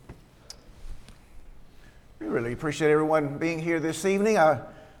We really appreciate everyone being here this evening. On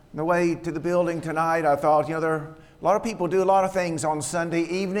the way to the building tonight, I thought, there are a lot of people do a lot of things on Sunday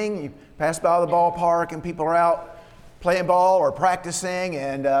evening. You pass by the ballpark and people are out playing ball or practicing,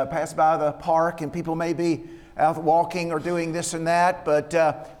 and pass by the park and people may be out walking or doing this and that,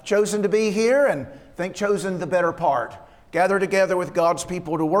 but chosen to be here and think chosen the better part. Gather together with God's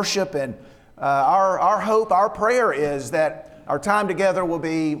people to worship, and our hope, our prayer is that our time together will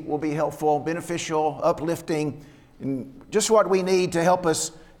be helpful, beneficial, uplifting, and just what we need to help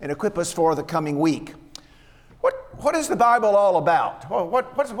us and equip us for the coming week. What is the Bible all about? Well,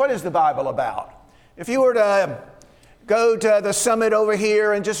 what is the Bible about? If you were to go to the summit over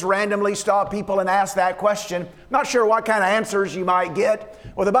here and just randomly stop people and ask that question, not sure what kind of answers you might get.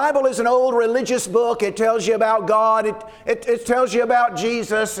 Well, the Bible is an old religious book. It tells you about God. It tells you about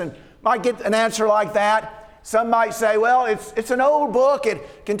Jesus, and might get an answer like that. Some might say, well, it's an old book.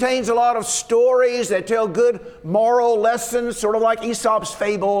 It contains a lot of stories that tell good moral lessons, sort of like Aesop's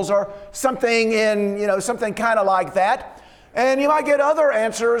fables or something something kind of like that. And you might get other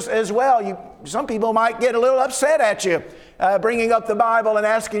answers as well. Some people might get a little upset at you, bringing up the Bible and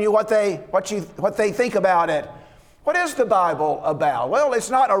asking you what they think about it. What is the Bible about? Well, it's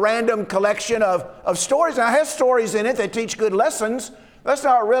not a random collection of stories. Now, it has stories in it that teach good lessons. That's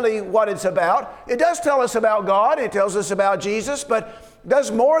not really what it's about. It does tell us about God. It tells us about Jesus, but it does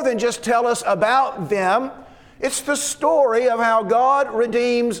more than just tell us about them. It's the story of how God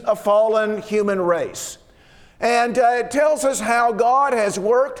redeems a fallen human race. And it tells us how God has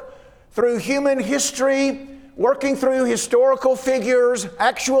worked through human history, working through historical figures,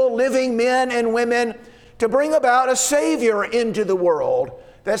 actual living men and women, to bring about a Savior into the world.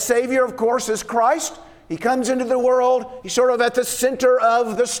 That Savior, of course, is Christ. He comes into the world. He's sort of at the center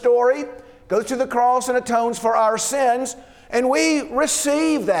of the story, goes to the cross and atones for our sins. And we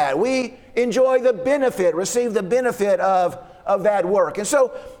receive that. We enjoy receive the benefit of that work. And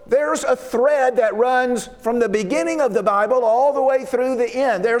so there's a thread that runs from the beginning of the Bible all the way through the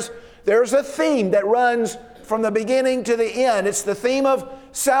end. There's a theme that runs from the beginning to the end. It's the theme of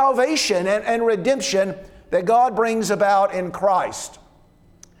salvation and redemption that God brings about in Christ.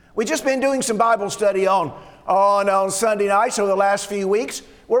 We've just been doing some Bible study on Sunday nights over the last few weeks.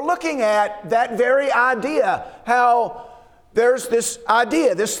 We're looking at that very idea, how there's this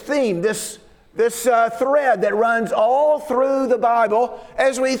idea, this theme, this thread that runs all through the Bible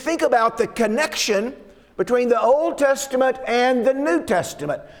as we think about the connection between the Old Testament and the New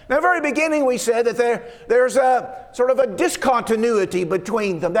Testament. Now, at the very beginning, we said that there's a sort of a discontinuity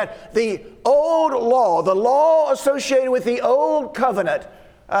between them, that the old law, the law associated with the Old Covenant,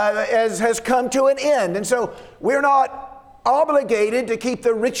 has come to an end. And so we're not obligated to keep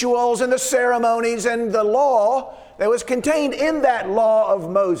the rituals and the ceremonies and the law that was contained in that law of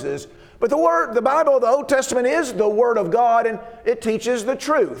Moses. But the Bible, the Old Testament, is the Word of God, and it teaches the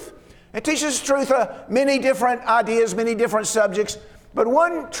truth. It teaches truth, many different ideas, many different subjects. But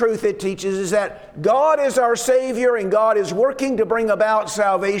one truth it teaches is that God is our Savior, and God is working to bring about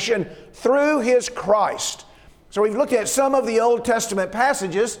salvation through His Christ. So we've looked at some of the Old Testament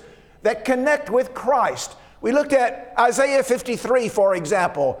passages that connect with Christ. We looked at Isaiah 53, for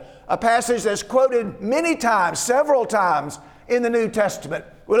example, a passage that's quoted many times, several times in the New Testament.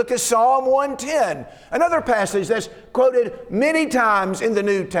 We looked at Psalm 110, another passage that's quoted many times in the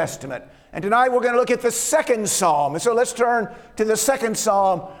New Testament. And tonight we're going to look at the second Psalm. And so let's turn to the second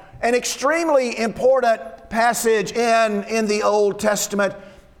Psalm, an extremely important passage in the Old Testament,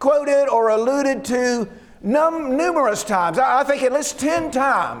 quoted or alluded to numerous times. I think at least 10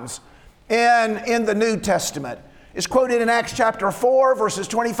 times in the New Testament. It's quoted in Acts chapter 4, verses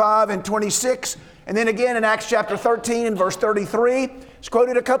 25 and 26, and then again in Acts chapter 13 and verse 33. It's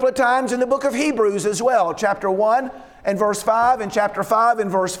quoted a couple of times in the book of Hebrews as well, chapter 1 and verse 5, and chapter 5 and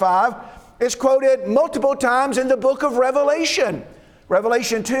verse 5. It's quoted multiple times in the book of Revelation.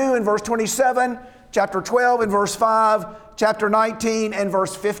 Revelation 2 and verse 27, chapter 12 and verse 5, chapter 19 and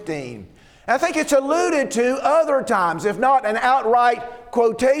verse 15. I think it's alluded to other times, if not an outright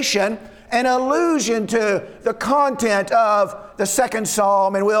quotation, an allusion to the content of the second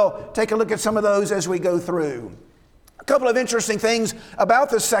Psalm, and we'll take a look at some of those as we go through. A couple of interesting things about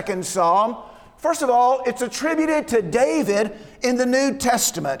the second Psalm. First of all, it's attributed to David in the New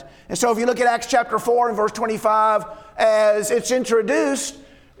Testament. And so if you look at Acts chapter 4 and verse 25, as it's introduced,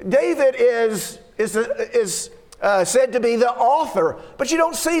 David is said to be the author, but you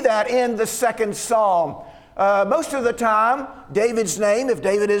don't see that in the second Psalm. Most of the time, David's name, if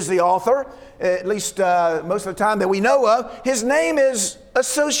David is the author, at least most of the time that we know of, his name is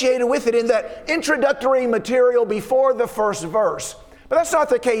associated with it in that introductory material before the first verse. But that's not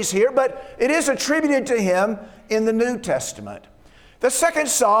the case here, but it is attributed to him in the New Testament. The second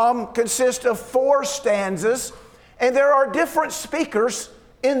psalm consists of 4 stanzas, and there are different speakers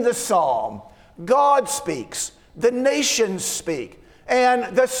in the psalm. God speaks, the nations speak,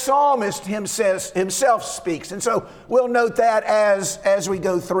 and the psalmist himself speaks. And so we'll note that as we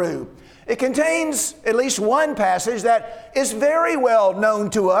go through. It contains at least one passage that is very well known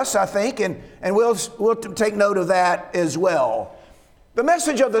to us, I think, and we'll take note of that as well. The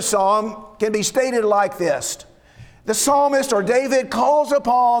message of the psalm can be stated like this. The psalmist, or David, calls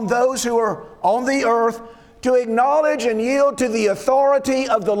upon those who are on the earth to acknowledge and yield to the authority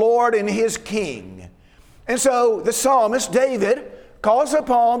of the Lord and his king. And so the psalmist, David, calls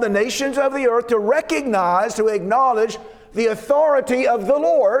upon the nations of the earth to recognize, to acknowledge the authority of the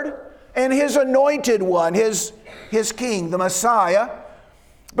Lord and his anointed one, his king, the Messiah,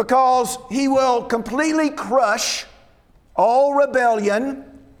 because he will completely crush all rebellion,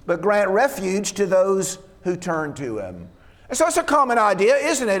 but grant refuge to those who turn to him. And so it's a common idea,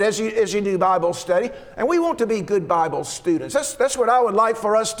 isn't it, as you do Bible study? And we want to be good Bible students. That's what I would like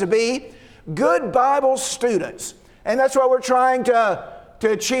for us to be, good Bible students. And that's what we're trying to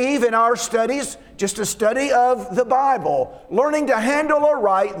achieve in our studies, just a study of the Bible, learning to handle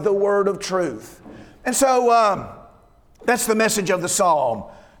aright the word of truth. And so that's the message of the psalm.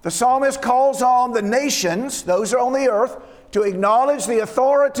 The psalmist calls on the nations, those who are on the earth, to acknowledge the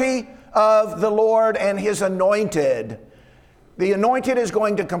authority of the Lord and his anointed. The anointed is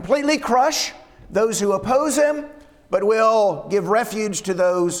going to completely crush those who oppose him, but will give refuge to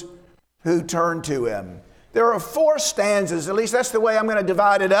those who turn to him. There are 4 stanzas, at least that's the way I'm going to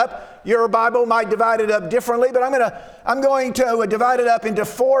divide it up. Your Bible might divide it up differently, but I'm going to divide it up into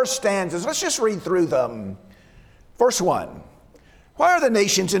 4 stanzas. Let's just read through them. Verse 1. Why are the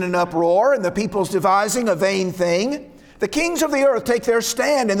nations in an uproar and the peoples devising a vain thing? The kings of the earth take their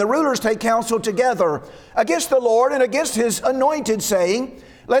stand and the rulers take counsel together against the Lord and against his anointed, saying,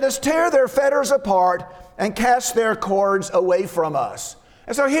 let us tear their fetters apart and cast their cords away from us.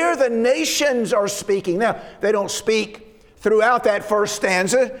 And so here the nations are speaking. Now, they don't speak throughout that first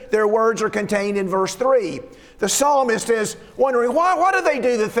stanza. Their words are contained in verse 3. The psalmist is wondering, why do they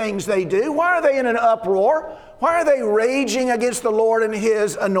do the things they do? Why are they in an uproar? Why are they raging against the Lord and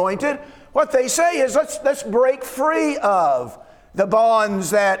his anointed? What they say is, let's break free of the bonds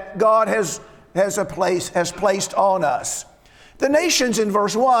that God has placed on us. The nations in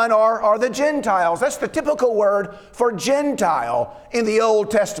verse 1 are the Gentiles. That's the typical word for Gentile in the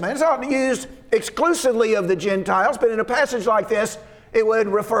Old Testament. It's not used exclusively of the Gentiles, but in a passage like this, it would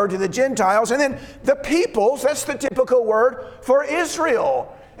refer to the Gentiles. And then the peoples, that's the typical word for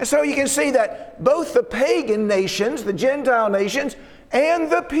Israel. And so you can see that both the pagan nations, the Gentile nations,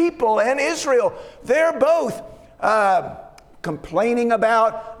 and the people and Israel, they're both complaining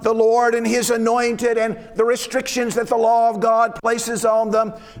about the Lord and his anointed and the restrictions that the law of God places on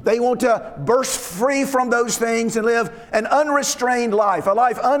them. They want to burst free from those things and live an unrestrained life, a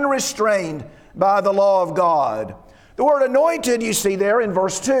life unrestrained by the law of God. The word anointed, you see there in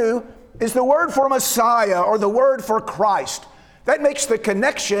verse 2, is the word for Messiah, or the word for Christ. That makes the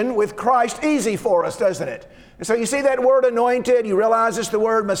connection with Christ easy for us, doesn't it? And so you see that word anointed, you realize it's the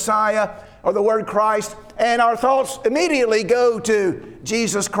word Messiah or the word Christ, and our thoughts immediately go to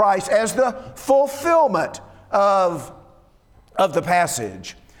Jesus Christ as the fulfillment of the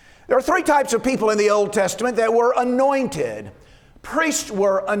passage. There are 3 types of people in the Old Testament that were anointed. Priests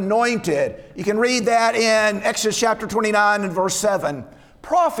were anointed. You can read that in Exodus chapter 29 and verse 7.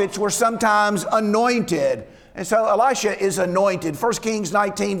 Prophets were sometimes anointed. And so Elisha is anointed. 1 Kings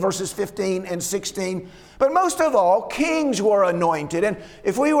 19 verses 15 and 16. But most of all, kings were anointed. And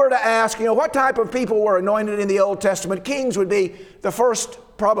if we were to ask, what type of people were anointed in the Old Testament, kings would be the first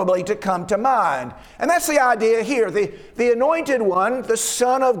probably to come to mind. And that's the idea here. The anointed one, the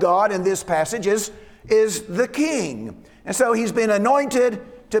Son of God in this passage is the king. And so he's been anointed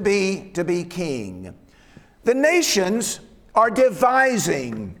to be king. The nations are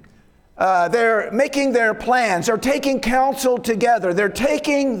devising. They're making their plans. They're taking counsel together. They're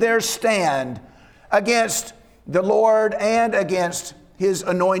taking their stand against the Lord and against his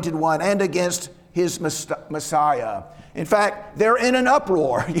anointed one and against his Messiah. In fact, they're in an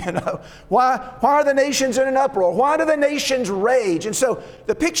uproar, Why are the nations in an uproar? Why do the nations rage? And so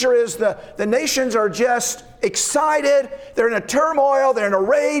the picture is the nations are just excited. They're in a turmoil. They're in a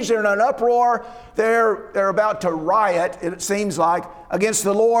rage. They're in an uproar. They're about to riot, it seems like, against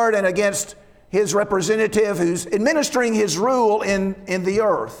the Lord and against his representative who's administering his rule in the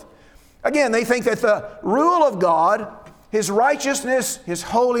earth. Again, they think that the rule of God, his righteousness, his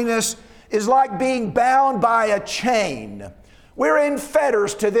holiness, is like being bound by a chain. We're in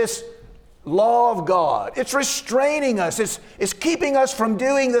fetters to this law of God. It's restraining us. It's keeping us from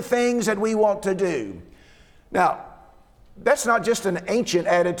doing the things that we want to do. Now, that's not just an ancient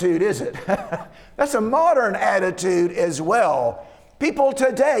attitude, is it? That's a modern attitude as well. People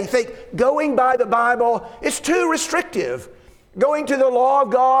today think going by the Bible is too restrictive. Going to the law of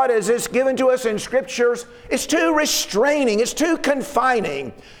God as it's given to us in Scriptures, it's too restraining, it's too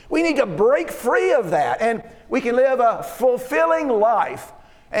confining. We need to break free of that, and we can live a fulfilling life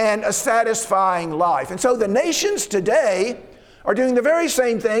and a satisfying life. And so the nations today are doing the very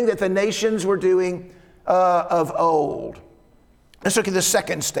same thing that the nations were doing of old. Let's look at the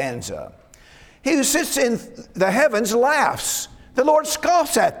second stanza. He who sits in the heavens laughs. The Lord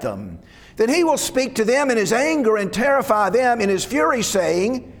scoffs at them. Then he will speak to them in his anger and terrify them in his fury,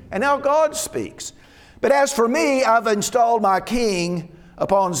 saying, and now God speaks, but as for me, I've installed my king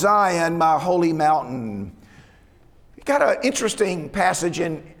upon Zion, my holy mountain. You've got an interesting passage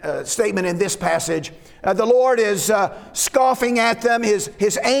statement in this passage. The Lord is scoffing at them.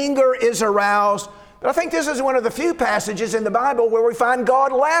 His anger is aroused. But I think this is one of the few passages in the Bible where we find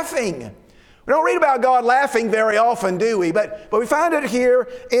God laughing. We don't read about God laughing very often, do we? But we find it here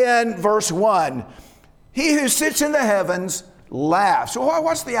in verse 1. He who sits in the heavens laughs. Well,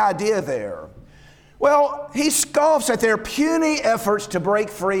 what's the idea there? Well, he scoffs at their puny efforts to break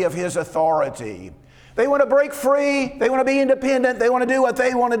free of his authority. They want to break free. They want to be independent. They want to do what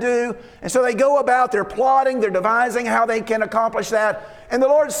they want to do. And so they go about, they're plotting, they're devising how they can accomplish that. And the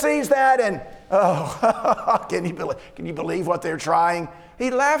Lord sees that and, oh, can you believe what they're trying? He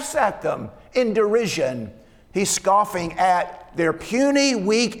laughs at them in derision. He's scoffing at their puny,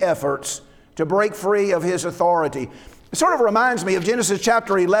 weak efforts to break free of his authority. It sort of reminds me of Genesis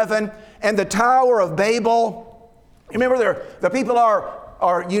chapter 11 and the Tower of Babel. Remember, the people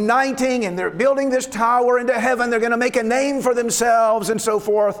are uniting and they're building this tower into heaven. They're going to make a name for themselves and so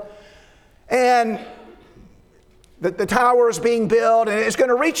forth. And the tower is being built and it's going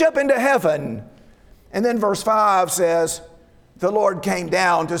to reach up into heaven. And then verse 5 says, the Lord came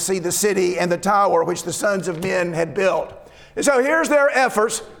down to see the city and the tower which the sons of men had built. And so here's their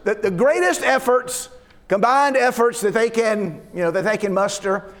efforts, the greatest efforts, combined efforts that they can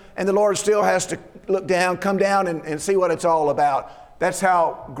muster. And the Lord still has to look down, come down and see what it's all about. That's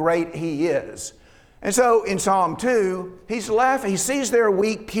how great he is. And so in Psalm 2, he's laughing. He sees their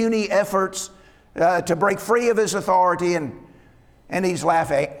weak, puny efforts to break free of his authority, and he's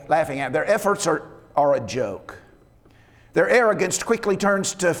laughing at them. Their efforts are a joke. Their arrogance quickly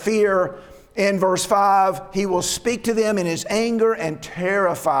turns to fear. In verse 5, he will speak to them in his anger and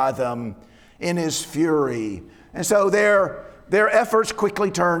terrify them in his fury. And so their efforts quickly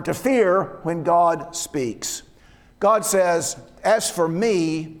turn to fear when God speaks. God says, as for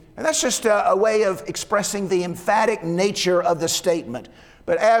me, and that's just a way of expressing the emphatic nature of the statement.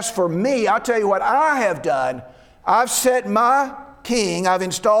 But as for me, I'll tell you what I have done. I've set my king, I've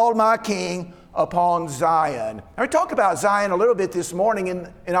installed my king upon Zion. And we talked about Zion a little bit this morning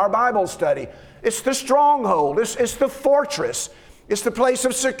in our Bible study. It's the stronghold. It's the fortress. It's the place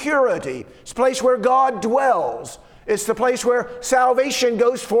of security. It's the place where God dwells. It's the place where salvation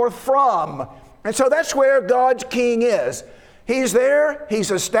goes forth from. And so that's where God's king is. He's there, he's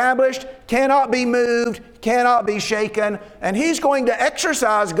established, cannot be moved, cannot be shaken, and he's going to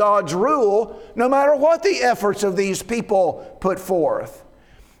exercise God's rule no matter what the efforts of these people put forth.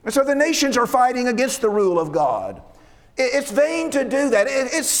 And so the nations are fighting against the rule of God. It's vain to do that.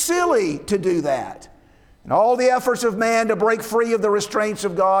 It's silly to do that. And all the efforts of man to break free of the restraints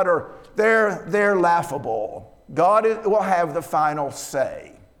of God they're laughable. God will have the final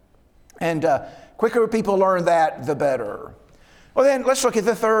say. And quicker people learn that, the better. Well then, let's look at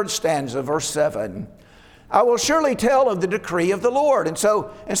the third stanza, verse 7. I will surely tell of the decree of the Lord. And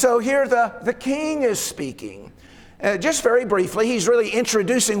so here the king is speaking. Just very briefly, he's really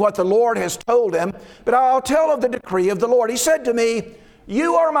introducing what the Lord has told him. But I'll tell of the decree of the Lord. He said to me,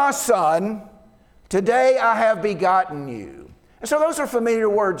 you are my son. Today I have begotten you. And so those are familiar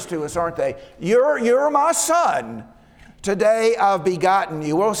words to us, aren't they? You're my son. Today I've begotten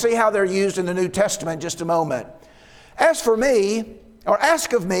you. We'll see how they're used in the New Testament in just a moment. As for me, or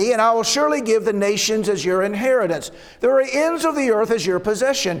ask of me, and I will surely give the nations as your inheritance, the very ends of the earth as your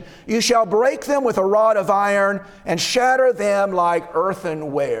possession. You shall break them with a rod of iron and shatter them like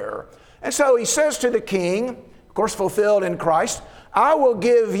earthenware. And so he says to the king, of course fulfilled in Christ, I will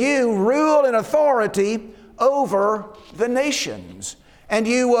give you rule and authority over the nations, and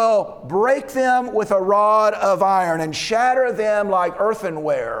you will break them with a rod of iron and shatter them like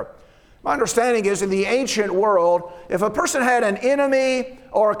earthenware. My understanding is in the ancient world, if a person had an enemy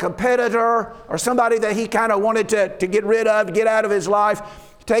or a competitor or somebody that he kind of wanted to get rid of, get out of his life,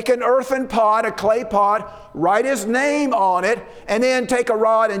 take an earthen pot, a clay pot, write his name on it, and then take a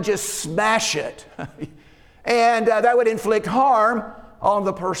rod and just smash it. And that would inflict harm on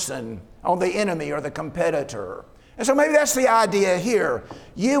the person, on the enemy or the competitor. And so maybe that's the idea here.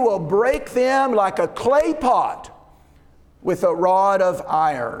 You will break them like a clay pot with a rod of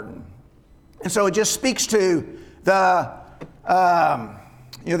iron. And so it just speaks to the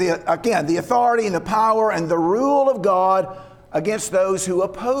authority and the power and the rule of God against those who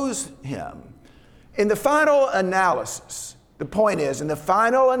oppose him. In the final analysis, the point is, in the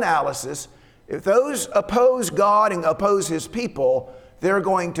final analysis, if those oppose God and oppose his people, they're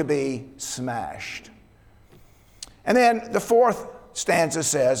going to be smashed. And then the fourth stanza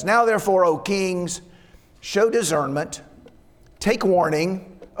says, "Now therefore, O kings, show discernment, take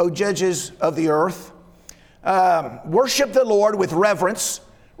warning, O judges of the earth. Worship the Lord with reverence,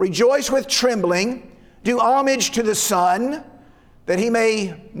 rejoice with trembling, do homage to the Son, that he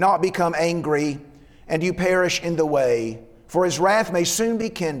may not become angry, and you perish in the way, for his wrath may soon be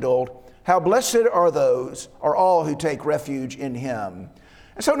kindled. How blessed are all who take refuge in him."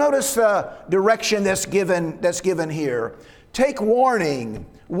 And so notice the direction that's given here. Take warning,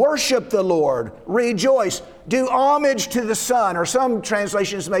 worship the Lord, rejoice, do homage to the Son, or some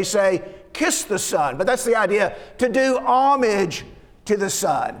translations may say, kiss the Son, but that's the idea, to do homage to the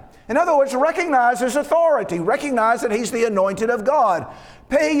Son. In other words, recognize his authority, recognize that he's the anointed of God.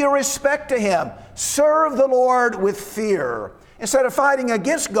 Pay your respect to him, serve the Lord with fear. Instead of fighting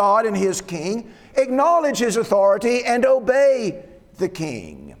against God and his king, acknowledge his authority and obey the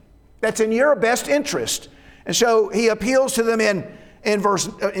king. That's in your best interest. And so he appeals to them in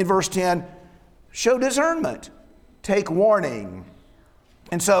verse 10, show discernment, take warning.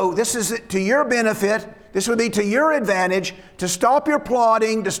 And so this is to your benefit. This would be to your advantage to stop your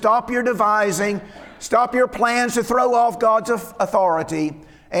plotting, to stop your devising, stop your plans to throw off God's authority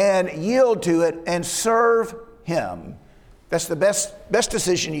and yield to it and serve him. That's the best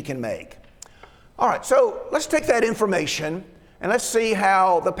decision you can make. All right, so let's take that information and let's see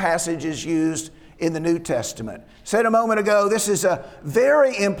how the passage is used in the New Testament. Said a moment ago, this is a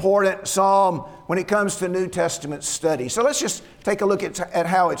very important psalm when it comes to New Testament study. So let's just take a look at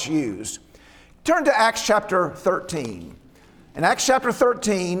how it's used. Turn to Acts chapter 13. In Acts chapter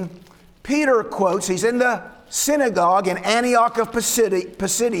 13, Peter quotes, he's in the synagogue in Antioch of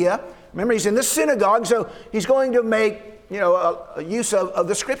Pisidia. Remember, he's in the synagogue, so he's going to make a use of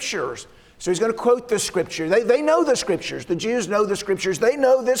the Scriptures. So he's going to quote the Scripture. They know the Scriptures. The Jews know the Scriptures. They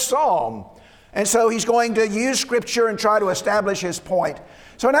know this psalm. And so he's going to use Scripture and try to establish his point.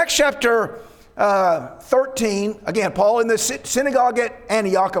 So in Acts chapter 13, again, Paul in the synagogue at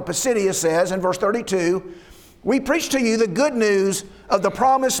Antioch of Pisidia says in verse 32, "We preach to you the good news of the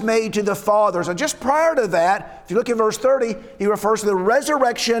promise made to the fathers." And just prior to that, if you look at verse 30, he refers to the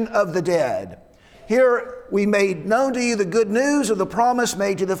resurrection of the dead. Here, we made known to you the good news of the promise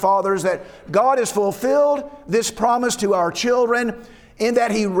made to the fathers, that God has fulfilled this promise to our children, in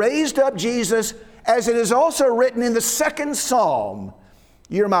that he raised up Jesus, as it is also written in the second psalm,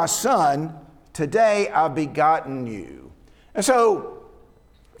 "You're my son, today I've begotten you." And so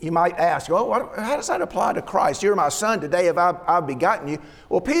you might ask, well, how does that apply to Christ? "You're my son, today I've begotten you."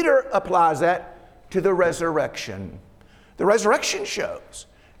 Well, Peter applies that to the resurrection. The resurrection shows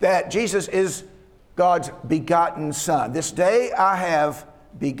that Jesus is God's begotten son. "This day I have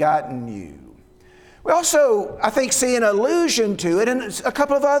begotten you." We also, I think, see an allusion to it in a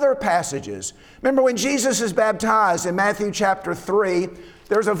couple of other passages. Remember when Jesus is baptized in Matthew chapter 3,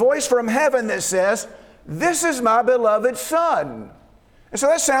 there's a voice from heaven that says, "This is my beloved son." And so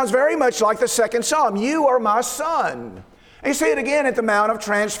that sounds very much like the second psalm. "You are my son." And you see it again at the Mount of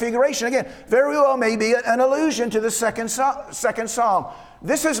Transfiguration. Again, very well may be an allusion to the second psalm.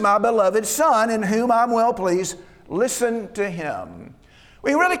 "This is my beloved son, in whom I'm well pleased. Listen to him."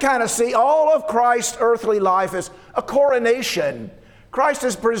 We really kind of see all of Christ's earthly life as a coronation. Christ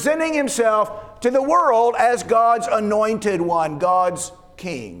is presenting himself to the world as God's anointed one, God's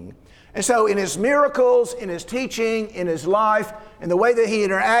king. And so in his miracles, in his teaching, in his life, in the way that he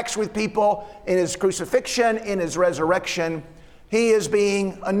interacts with people, in his crucifixion, in his resurrection, he is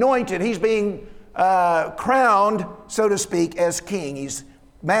being anointed. He's being crowned, so to speak, as king. He's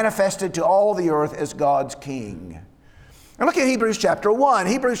manifested to all the earth as God's king. Now look at Hebrews chapter 1.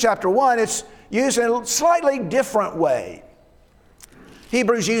 Hebrews chapter 1, it's used in a slightly different way.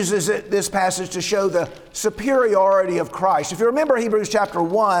 Hebrews uses this passage to show the superiority of Christ. If you remember Hebrews chapter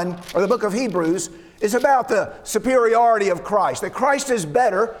 1, or the book of Hebrews, is about the superiority of Christ, that Christ is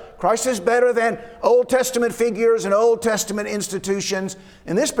better. Christ is better than Old Testament figures and Old Testament institutions.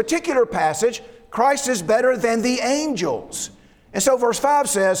 In this particular passage, Christ is better than the angels. And so verse 5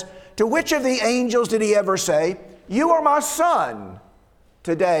 says, to which of the angels did he ever say, you are my son,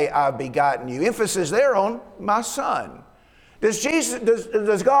 today I've begotten you? Emphasis there on my son.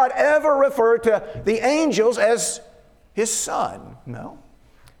 Does God ever refer to the angels as his son? No.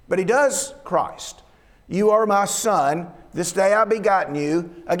 But he does Christ. You are my son, this day I've begotten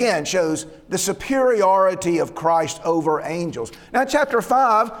you. Again, shows the superiority of Christ over angels. Now, chapter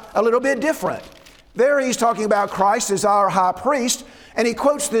 5, a little bit different. There he's talking about Christ as our high priest, and he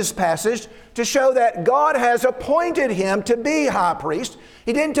quotes this passage to show that God has appointed him to be high priest.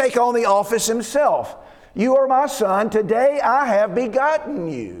 He didn't take on the office himself. You are my son, today I have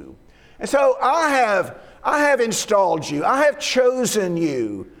begotten you. And so I have installed you. I have chosen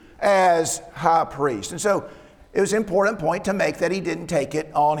you as high priest. And so it was an important point to make that he didn't take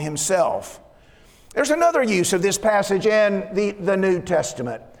it on himself. There's another use of this passage in the New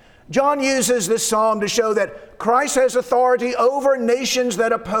Testament. John uses this psalm to show that Christ has authority over nations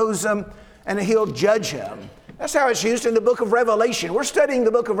that oppose him, and he'll judge him. That's how it's used in the book of Revelation. We're studying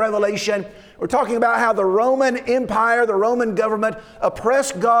the book of Revelation. We're talking about how the Roman Empire, the Roman government,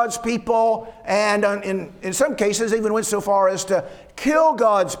 oppressed God's people, and in some cases even went so far as to kill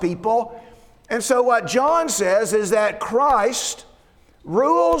God's people. And so what John says is that Christ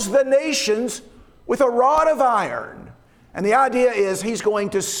rules the nations with a rod of iron. And the idea is he's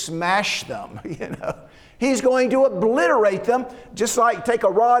going to smash them, He's going to obliterate them, just like take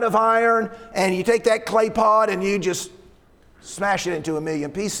a rod of iron and you take that clay pot and you just smash it into a million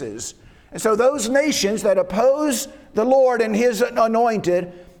pieces. And so those nations that oppose the Lord and his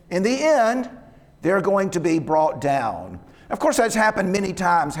anointed, in the end, they're going to be brought down. Of course, that's happened many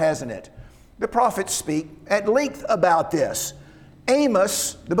times, hasn't it? The prophets speak at length about this.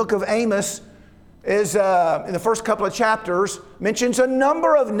 Amos, the book of Amos, is in the first couple of chapters, mentions a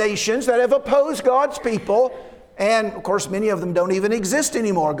number of nations that have opposed God's people. And of course, many of them don't even exist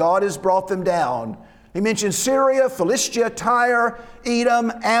anymore. God has brought them down. He mentions Syria, Philistia, Tyre,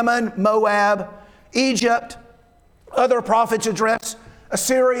 Edom, Ammon, Moab, Egypt. Other prophets address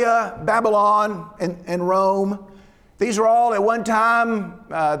Assyria, Babylon, and Rome. These were all at one time,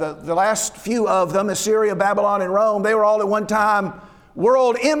 the last few of them, Assyria, Babylon, and Rome, they were all at one time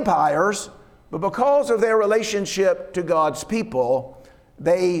world empires. But because of their relationship to God's people,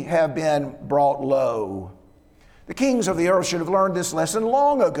 they have been brought low. The kings of the earth should have learned this lesson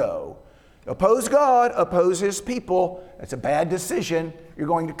long ago. Oppose God, oppose his people. That's a bad decision. You're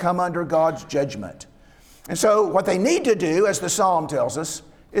going to come under God's judgment. And so what they need to do, as the psalm tells us,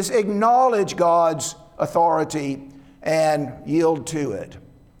 is acknowledge God's authority and yield to it.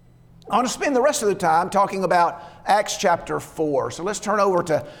 I want to spend the rest of the time talking about Acts chapter 4. So let's turn over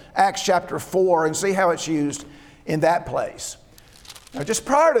to Acts chapter 4 and see how it's used in that place. Now, just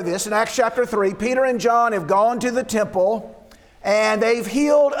prior to this, in Acts chapter 3, Peter and John have gone to the temple and they've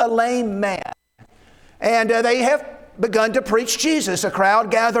healed a lame man. And they have begun to preach Jesus. A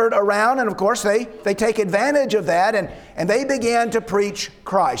crowd gathered around, and of course they take advantage of that, and they began to preach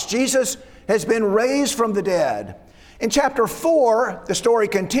Christ. Jesus has been raised from the dead. In chapter 4, the story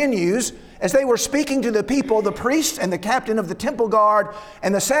continues. As they were speaking to the people, the priests and the captain of the temple guard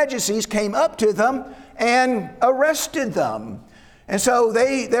and the Sadducees came up to them and arrested them. And so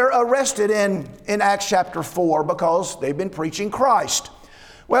they're arrested in Acts chapter 4 because they've been preaching Christ.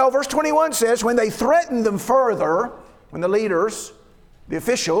 Well, verse 21 says, when they threatened them further, when the leaders, the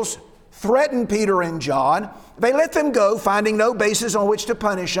officials, threatened Peter and John, they let them go, finding no basis on which to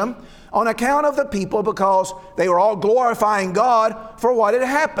punish them, on account of the people, because they were all glorifying God for what had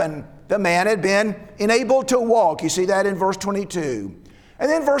happened. The man had been enabled to walk. You see that in verse 22. And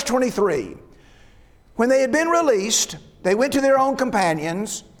then verse 23. When they had been released, they went to their own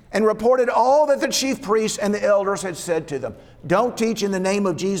companions and reported all that the chief priests and the elders had said to them. Don't teach in the name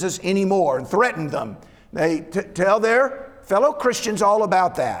of Jesus anymore, and threatened them. They tell their fellow Christians all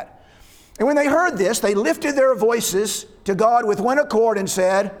about that. And when they heard this, they lifted their voices to God with one accord and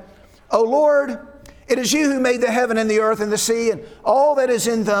said, O Lord, it is you who made the heaven and the earth and the sea and all that is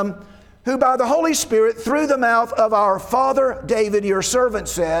in them, who by the Holy Spirit through the mouth of our father David, your servant,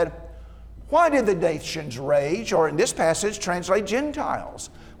 said, why did the nations rage? Or in this passage, translate Gentiles.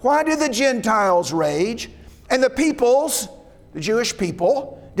 Why did the Gentiles rage? And the peoples, the Jewish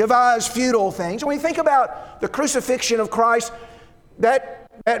people, devise futile things. When we think about the crucifixion of Christ, that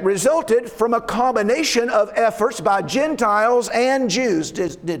that resulted from a combination of efforts by Gentiles and Jews,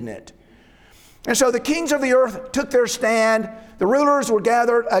 didn't it? And so the kings of the earth took their stand. The rulers were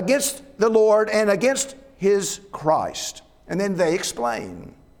gathered against the Lord and against His Christ. And then they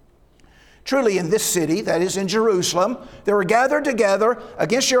explain. Truly in this city, that is in Jerusalem, they were gathered together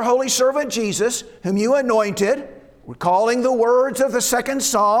against your holy servant Jesus, whom you anointed, recalling the words of the second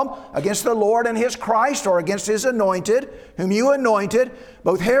psalm, against the Lord and His Christ, or against His anointed, whom you anointed,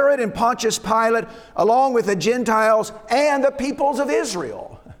 both Herod and Pontius Pilate, along with the Gentiles and the peoples of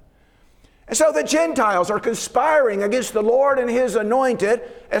Israel. And so the Gentiles are conspiring against the Lord and His anointed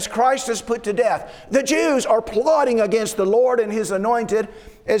as Christ is put to death. The Jews are plotting against the Lord and His anointed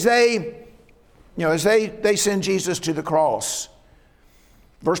as they send Jesus to the cross.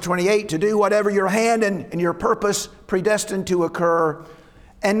 Verse 28, to do whatever your hand and your purpose predestined to occur.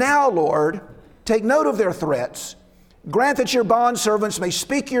 And now, Lord, take note of their threats. Grant that your bondservants may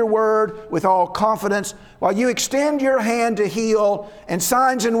speak your word with all confidence while you extend your hand to heal and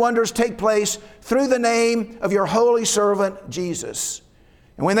signs and wonders take place through the name of your holy servant Jesus.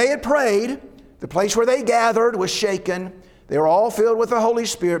 And when they had prayed, the place where they gathered was shaken. They were all filled with the Holy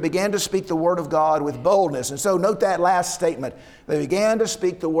Spirit, began to speak the word of God with boldness. And so note that last statement. They began to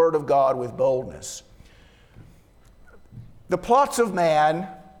speak the word of God with boldness. The plots of man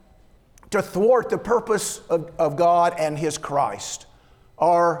to thwart the purpose of God and His Christ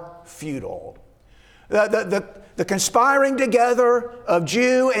are futile. The conspiring together of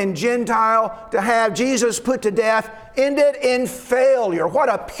Jew and Gentile to have Jesus put to death ended in failure. What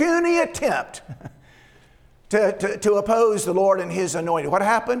a puny attempt to oppose the Lord and His anointed. What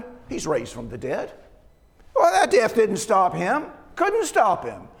happened? He's raised from the dead. Well, that death didn't stop Him. Couldn't stop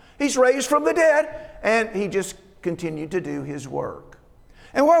Him. He's raised from the dead, and He just continued to do His work.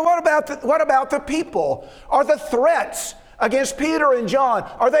 And what about the people? Are the threats against Peter and John,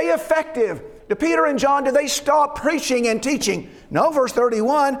 are they effective? To Peter and John, did they stop preaching and teaching? No, verse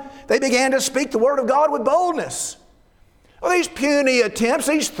 31, they began to speak the word of God with boldness. Well, these puny attempts,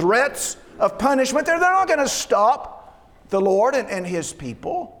 these threats of punishment, they're not going to stop the Lord and His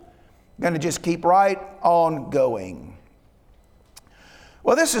people. They're going to just keep right on going.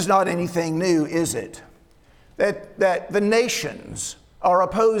 Well, this is not anything new, is it? That the nations are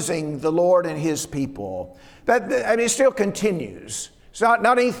opposing the Lord and His people. It still continues. It's not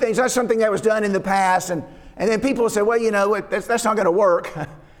anything. It's not something that was done in the past, and then people say, well, that's not going to work.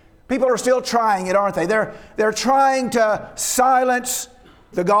 People are still trying it, aren't they? They're trying to silence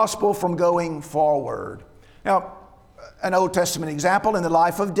the gospel from going forward. Now, an Old Testament example in the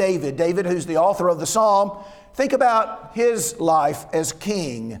life of David. David, who's the author of the Psalm, think about his life as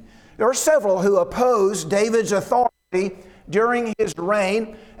king. There are several who opposed David's authority during his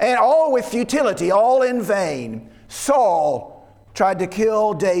reign, and all with futility, all in vain. Saul tried to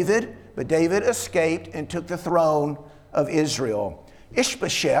kill David, but David escaped and took the throne of Israel.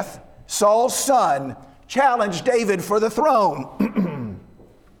 Ishbosheth, Saul's son, challenged David for the throne.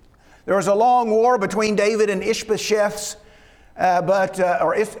 There was a long war between David and Ishbosheth, but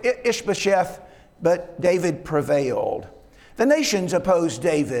David prevailed. The nations opposed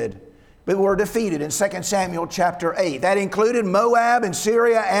David, but were defeated in 2 Samuel chapter 8. That included Moab and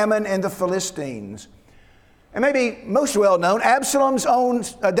Syria, Ammon, and the Philistines. And maybe most well known,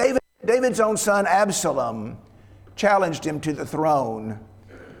 David's own son Absalom challenged him to the throne.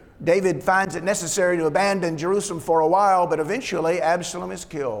 David finds it necessary to abandon Jerusalem for a while, but eventually Absalom is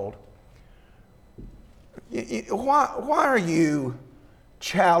killed. Why are you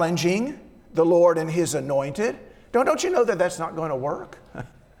challenging the Lord and His anointed? Don't you know that that's not going to work?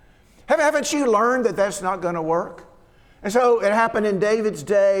 Haven't you learned that that's not going to work? And so it happened in David's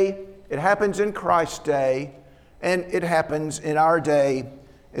day, it happens in Christ's day, and it happens in our day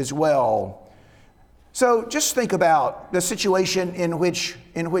as well. So just think about the situation in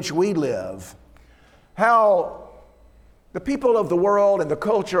which we live. How the people of the world and the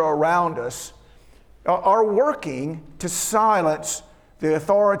culture around us are working to silence the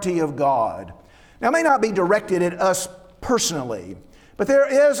authority of God. Now, it may not be directed at us personally, but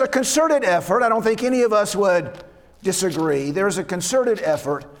there is a concerted effort. I don't think any of us would disagree. There's a concerted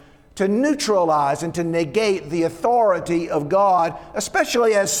effort to neutralize and to negate the authority of God,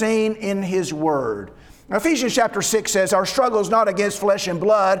 especially as seen in His Word. Now, Ephesians chapter 6 says, our struggle is not against flesh and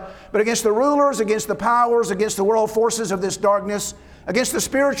blood, but against the rulers, against the powers, against the world forces of this darkness, against the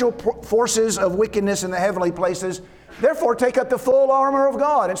spiritual forces of wickedness in the heavenly places. Therefore, take up the full armor of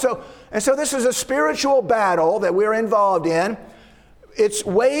God. And so this is a spiritual battle that we're involved in. It's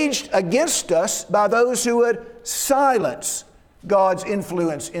waged against us by those who would silence God's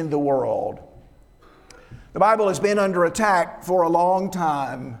influence in the world. The Bible has been under attack for a long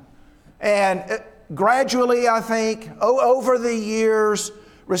time. And gradually, I think, over the years,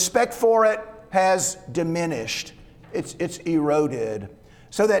 respect for it has diminished. It's eroded.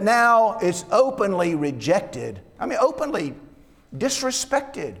 So that now it's openly rejected. Openly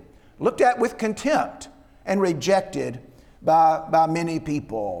disrespected, looked at with contempt, and rejected by many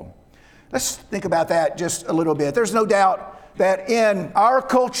people. Let's think about that just a little bit. There's no doubt that in our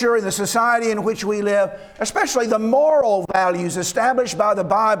culture, in the society in which we live, especially the moral values established by the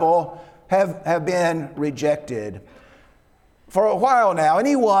Bible have been rejected. For a while now,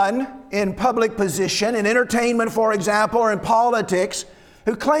 anyone in public position, in entertainment, for example, or in politics,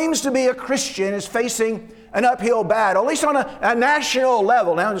 who claims to be a Christian is facing an uphill battle, at least on a national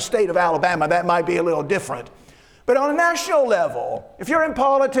level. Now in the state of Alabama, that might be a little different. But on a national level, if you're in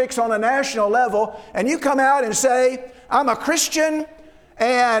politics on a national level and you come out and say, I'm a Christian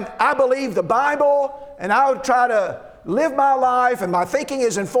and I believe the Bible and I would try to live my life and my thinking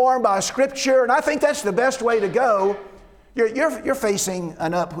is informed by Scripture and I think that's the best way to go, you're facing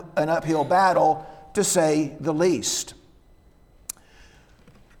an uphill battle, to say the least.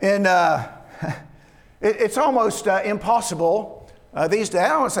 And it's almost impossible these days. I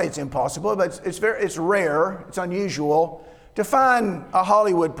don't want to say it's impossible, but it's rare, it's unusual to find a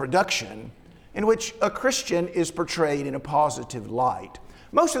Hollywood production in which a Christian is portrayed in a positive light.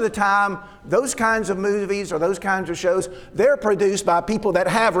 Most of the time, those kinds of movies or those kinds of shows, they're produced by people that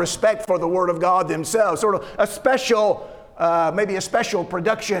have respect for the Word of God themselves, sort of a special, maybe a special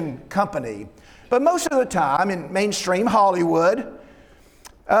production company. But most of the time in mainstream Hollywood,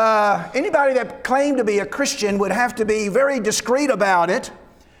 anybody that claimed to be a Christian would have to be very discreet about it,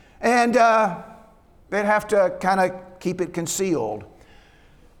 and they'd have to kind of keep it concealed.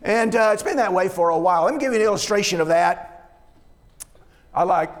 And it's been that way for a while. Let me give you an illustration of that. I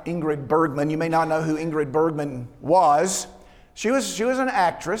like Ingrid Bergman. You may not know who Ingrid Bergman was. She was an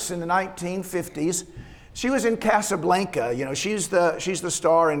actress in the 1950s. She was in Casablanca. You know, she's the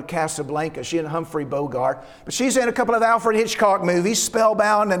star in Casablanca. She and Humphrey Bogart. But she's in a couple of Alfred Hitchcock movies,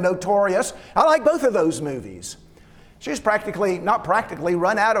 Spellbound and Notorious. I like both of those movies. She was not practically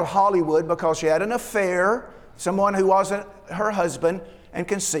run out of Hollywood because she had an affair, someone who wasn't her husband, and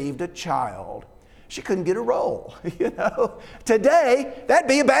conceived a child. She couldn't get a role, you know. Today, that'd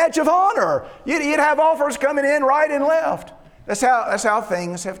be a badge of honor. You'd have offers coming in right and left. That's how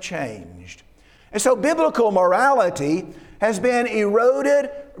things have changed. And so biblical morality has been eroded.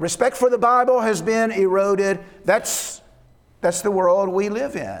 Respect for the Bible has been eroded. That's the world we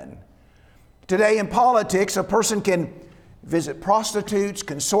live in. Today in politics, a person can visit prostitutes,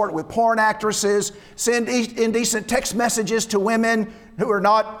 consort with porn actresses, send indecent text messages to women who are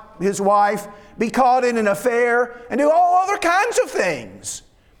not his wife, be caught in an affair, and do all other kinds of things,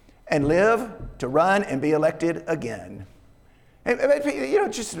 and live to run and be elected again. And,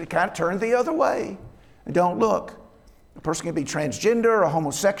 just kind of turn the other way and don't look. A person can be transgender or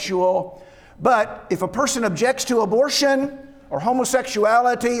homosexual, but if a person objects to abortion or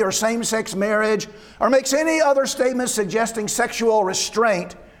homosexuality or same-sex marriage or makes any other statement suggesting sexual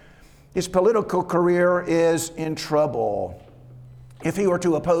restraint, his political career is in trouble. If he were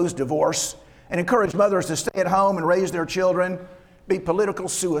to oppose divorce and encourage mothers to stay at home and raise their children, be political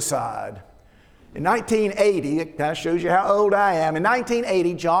suicide. In 1980, it kind of shows you how old I am. In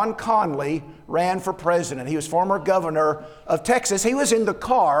 1980, John Connally ran for president. He was former governor of Texas. He was in the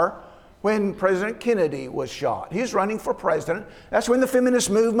car when President Kennedy was shot. He was running for president. That's when the feminist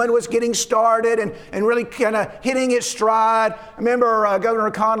movement was getting started and really kind of hitting its stride. I remember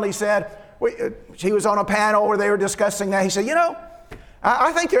Governor Connally said, he was on a panel where they were discussing that. He said,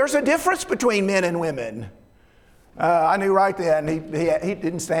 I think there's a difference between men and women. I knew right then he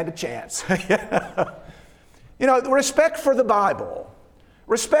didn't stand a chance. Respect for the Bible,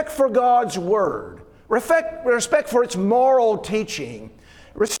 respect for God's Word, respect for its moral teaching,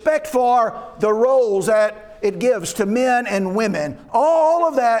 respect for the roles that it gives to men and women, all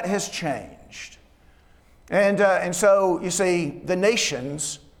of that has changed. And so, you see, the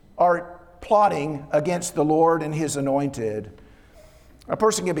nations are plotting against the Lord and His anointed. A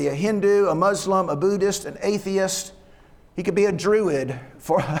person can be a Hindu, a Muslim, a Buddhist, an atheist. He could be a Druid,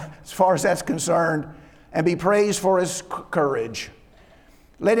 as far as that's concerned, and be praised for his courage.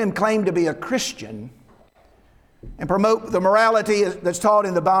 Let him claim to be a Christian and promote the morality that's taught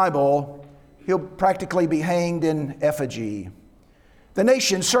in the Bible. He'll practically be hanged in effigy. The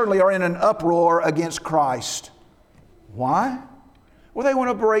nations certainly are in an uproar against Christ. Why? Well, they want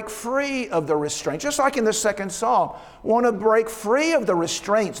to break free of the restraints, just like in the second psalm, want to break free of the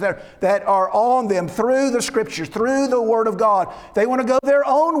restraints that are on them through the Scriptures, through the Word of God. They want to go their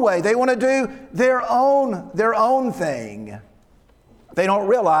own way. They want to do their own thing. They don't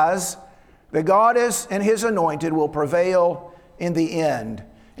realize that God and His anointed will prevail in the end.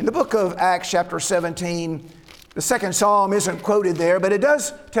 In the book of Acts chapter 17, the second psalm isn't quoted there, but it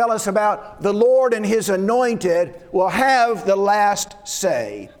does tell us about the Lord and His anointed will have the last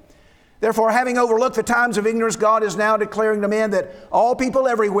say. Therefore, having overlooked the times of ignorance, God is now declaring to men that all people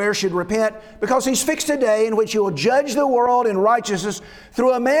everywhere should repent, because He's fixed a day in which He will judge the world in righteousness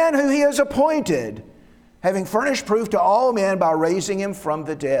through a man who He has appointed, having furnished proof to all men by raising Him from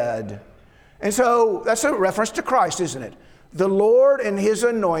the dead. And so that's a reference to Christ, isn't it? The Lord and His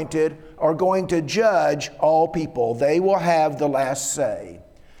anointed are going to judge all people. They will have the last say.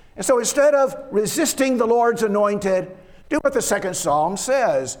 And so instead of resisting the Lord's anointed, do what the second psalm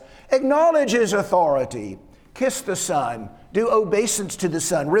says. Acknowledge His authority. Kiss the Son. Do obeisance to the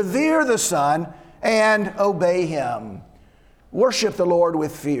Son. Revere the Son and obey Him. Worship the Lord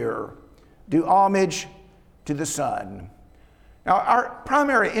with fear. Do homage to the Son. Now, our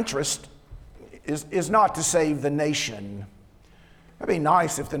primary interest is not to save the nation. It'd be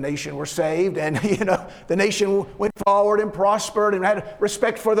nice if the nation were saved and, the nation went forward and prospered and had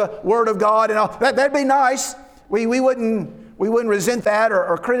respect for the Word of God and all. That'd be nice. We wouldn't resent that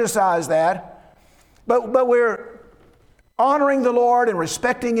or criticize that. But we're honoring the Lord and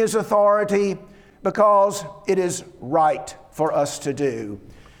respecting His authority because it is right for us to do.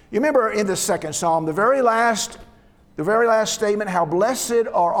 You remember in the second psalm, the very last statement, how blessed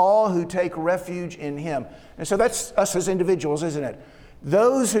are all who take refuge in Him. And so that's us as individuals, isn't it?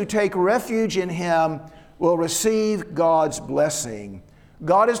 Those who take refuge in Him will receive God's blessing.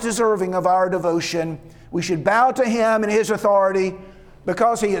 God is deserving of our devotion. We should bow to Him and His authority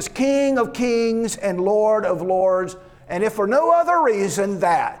because He is King of kings and Lord of lords. And if for no other reason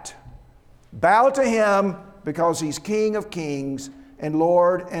that, bow to Him because He's King of kings and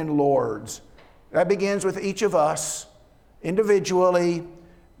Lord and lords. That begins with each of us individually.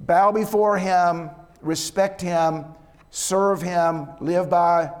 Bow before Him, respect Him, serve Him, live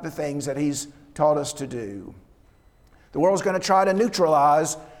by the things that He's taught us to do. The world's going to try to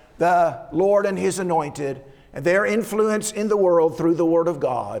neutralize the Lord and His anointed and their influence in the world through the Word of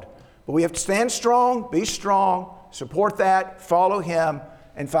God. But we have to stand strong, be strong, support that, follow Him,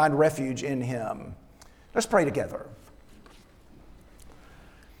 and find refuge in Him. Let's pray together.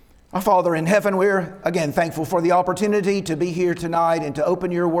 Our Father in heaven, we're again thankful for the opportunity to be here tonight and to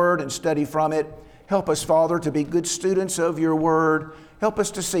open Your Word and study from it. Help us, Father, to be good students of Your Word. Help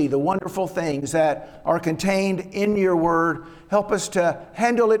us to see the wonderful things that are contained in Your Word. Help us to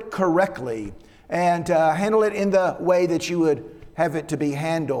handle it correctly and handle it in the way that You would have it to be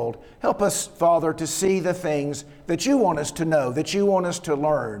handled. Help us, Father, to see the things that You want us to know, that You want us to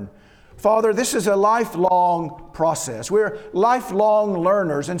learn. Father, this is a lifelong process. We're lifelong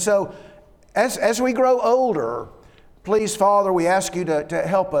learners. And so as we grow older, please, Father, we ask You to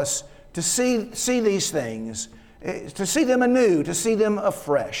help us to see these things, to see them anew, to see them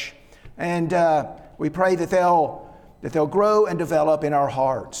afresh. And we pray that they'll grow and develop in our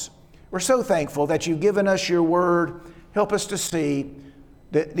hearts. We're so thankful that You've given us Your Word. Help us to see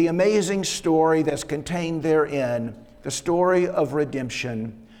the amazing story that's contained therein, the story of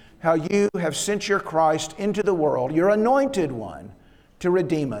redemption. How You have sent Your Christ into the world, Your anointed one, to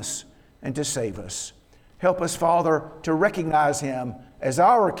redeem us and to save us. Help us, Father, to recognize Him as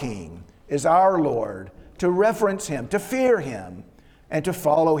our King, as our Lord, to reverence Him, to fear Him, and to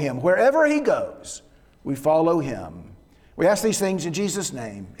follow Him. Wherever He goes, we follow Him. We ask these things in Jesus'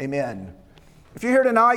 name. Amen. If you're here tonight,